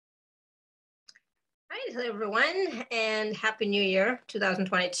Hi, hello everyone, and Happy New Year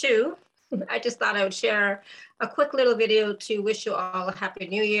 2022. I just thought I would share a quick little video to wish you all a Happy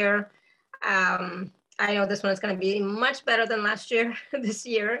New Year. I know this one is going to be much better than last year. This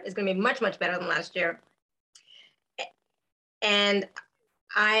year is going to be much, much better than last year. And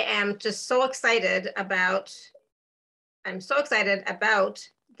I am just so excited about,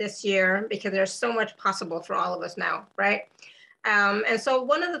 this year because there's so much possible for all of us now, right? And so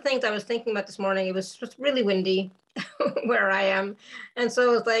one of the things I was thinking about this morning, it was just really windy where I am. And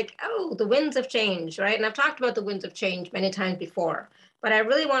so it was like, oh, the winds of change, right? And I've talked about the winds of change many times before, but I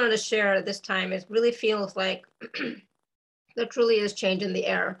really wanted to share this time. It really feels like there truly is change in the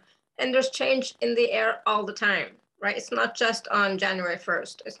air. And there's change in the air all the time, right? It's not just on January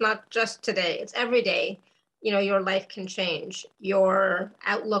 1st. It's not just today. It's every day. You know, your life can change. Your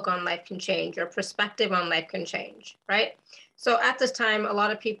outlook on life can change. Your perspective on life can change, right? So at this time, a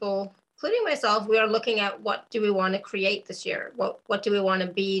lot of people, including myself, we are looking at what do we want to create this year? What do we want to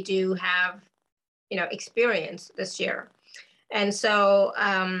be, do, have, experience this year? And so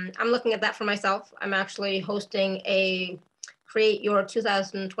I'm looking at that for myself. I'm actually hosting a Create Your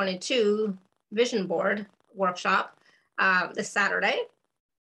 2022 Vision Board workshop this Saturday,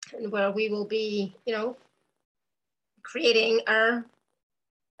 and where we will be, creating our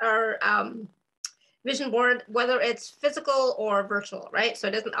vision board, whether it's physical or virtual, right? So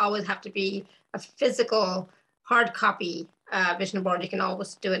it doesn't always have to be a physical hard copy vision board. You can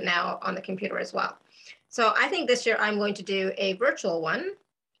always do it now on the computer as well. So I think this year I'm going to do a virtual one,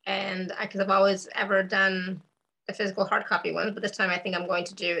 and because I've always ever done the physical hard copy one, but this time I think I'm going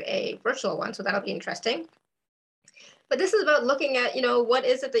to do a virtual one, so that'll be interesting. But this is about looking at, what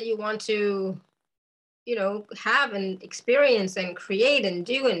is it that you want to, have and experience and create and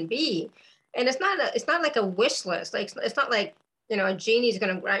do and be. And it's not like a wish list. Like, it's not like, a genie's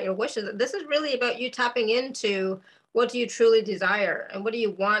going to grant your wishes. This is really about you tapping into what do you truly desire and what do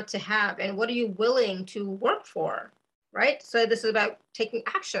you want to have and what are you willing to work for, right? So this is about taking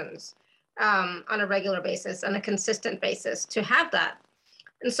actions on a regular basis, on a consistent basis to have that.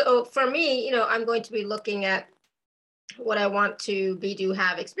 And so for me, I'm going to be looking at what I want to be, do,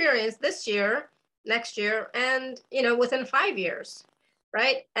 have, experience this year, next year, and, within 5 years,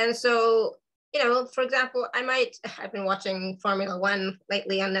 right? And so, for example, I've been watching Formula One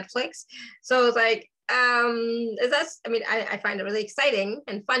lately on Netflix. So it's like, I find it really exciting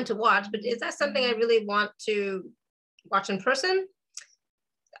and fun to watch, but is that something I really want to watch in person?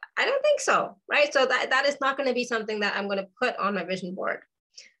 I don't think so, right? So that is not going to be something that I'm going to put on my vision board.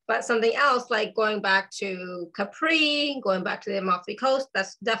 But something else like going back to Capri, going back to the Amalfi Coast,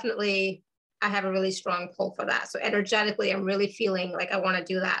 that's definitely, I have a really strong pull for that. So energetically, I'm really feeling like I want to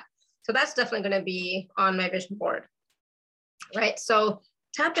do that. So that's definitely going to be on my vision board, right? So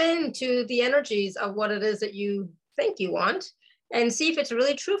tap into the energies of what it is that you think you want and see if it's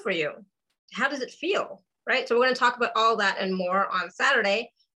really true for you. How does it feel, right? So we're going to talk about all that and more on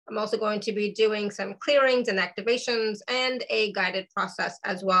Saturday. I'm also going to be doing some clearings and activations and a guided process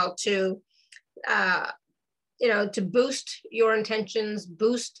as well to, to boost your intentions,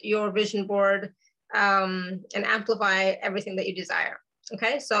 boost your vision board, and amplify everything that you desire.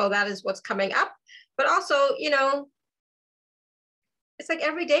 Okay, so that is what's coming up. But also, it's like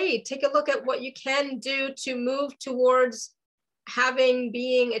every day, take a look at what you can do to move towards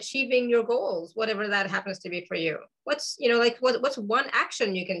achieving your goals, whatever that happens to be for you. What's one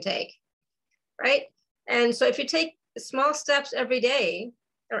action you can take, right? And so if you take small steps every day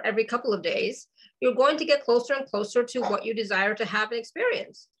or every couple of days, you're going to get closer and closer to what you desire to have and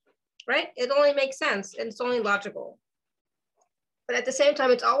experience, right? It only makes sense and it's only logical. But at the same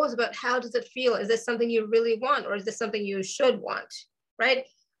time, it's always about how does it feel? Is this something you really want, or is this something you should want, right?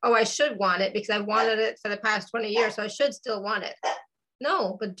 Oh, I should want it because I've wanted it for the past 20 years, so I should still want it.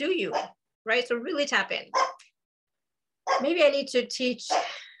 No, but do you, right? So really tap in. Maybe I need to teach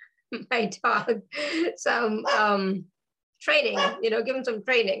my dog some training, give him some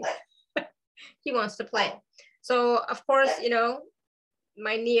training. He wants to play. So of course,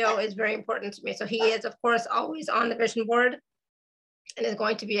 my Neo is very important to me. So he is, of course, always on the vision board and is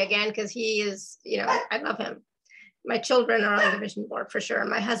going to be again because he is, I love him. My children are on the vision board for sure.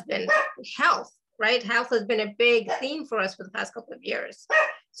 My husband, health, right? Health has been a big theme for us for the past couple of years.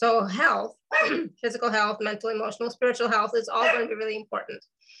 So health, physical health, mental, emotional, spiritual health is all going to be really important.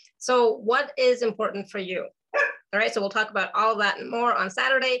 So what is important for you? All right, so we'll talk about all of that and more on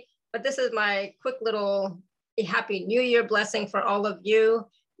Saturday, but this is my quick little Happy New Year blessing for all of you.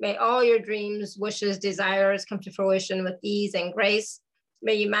 May all your dreams, wishes, desires come to fruition with ease and grace.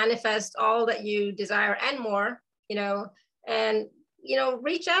 May you manifest all that you desire and more, and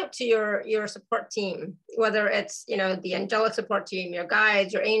reach out to your support team, whether it's, the angelic support team, your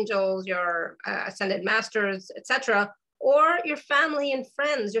guides, your angels, your ascended masters, etc., or your family and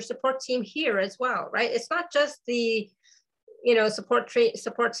friends, your support team here as well, right? It's not just the, support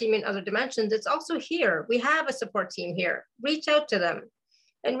team in other dimensions. It's also here. We have a support team here. Reach out to them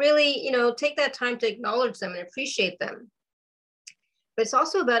and really, take that time to acknowledge them and appreciate them. But it's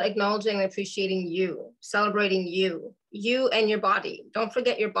also about acknowledging and appreciating you, celebrating you and your body. Don't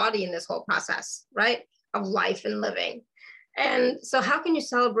forget your body in this whole process, right? Of life and living. And so how can you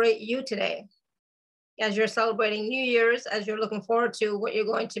celebrate you today? As you're celebrating New Year's, as you're looking forward to what you're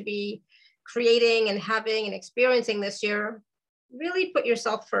going to be creating and having and experiencing this year, really put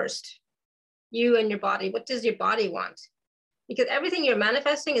yourself first, you and your body. What does your body want? Because everything you're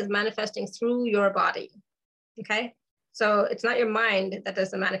manifesting is manifesting through your body, okay? So it's not your mind that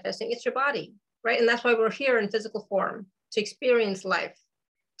does the manifesting, it's your body, right? And that's why we're here in physical form, to experience life,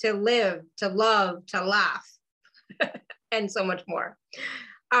 to live, to love, to laugh, and so much more.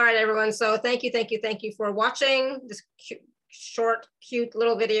 All right, everyone. So thank you for watching this short, cute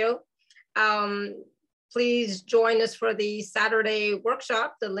little video. Please join us for the Saturday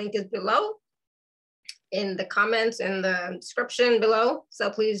workshop. The link is below in the comments in the description below. So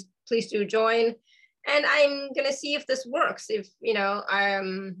please do join. And I'm gonna see if this works. If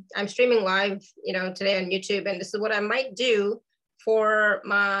I'm streaming live, today on YouTube, and this is what I might do for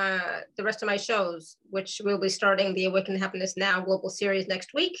the rest of my shows, which will be starting the Awaken Happiness Now global series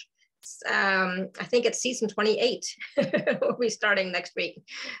next week. I think it's season 28 will be starting next week.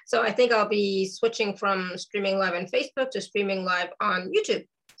 So I think I'll be switching from streaming live on Facebook to streaming live on YouTube.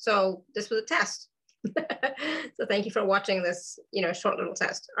 So this was a test. So thank you for watching this, short little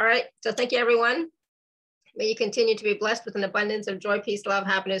test. All right. So thank you, everyone. May you continue to be blessed with an abundance of joy, peace, love,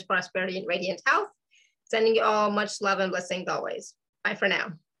 happiness, prosperity, and radiant health. Sending you all much love and blessings always. Bye for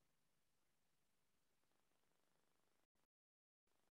now.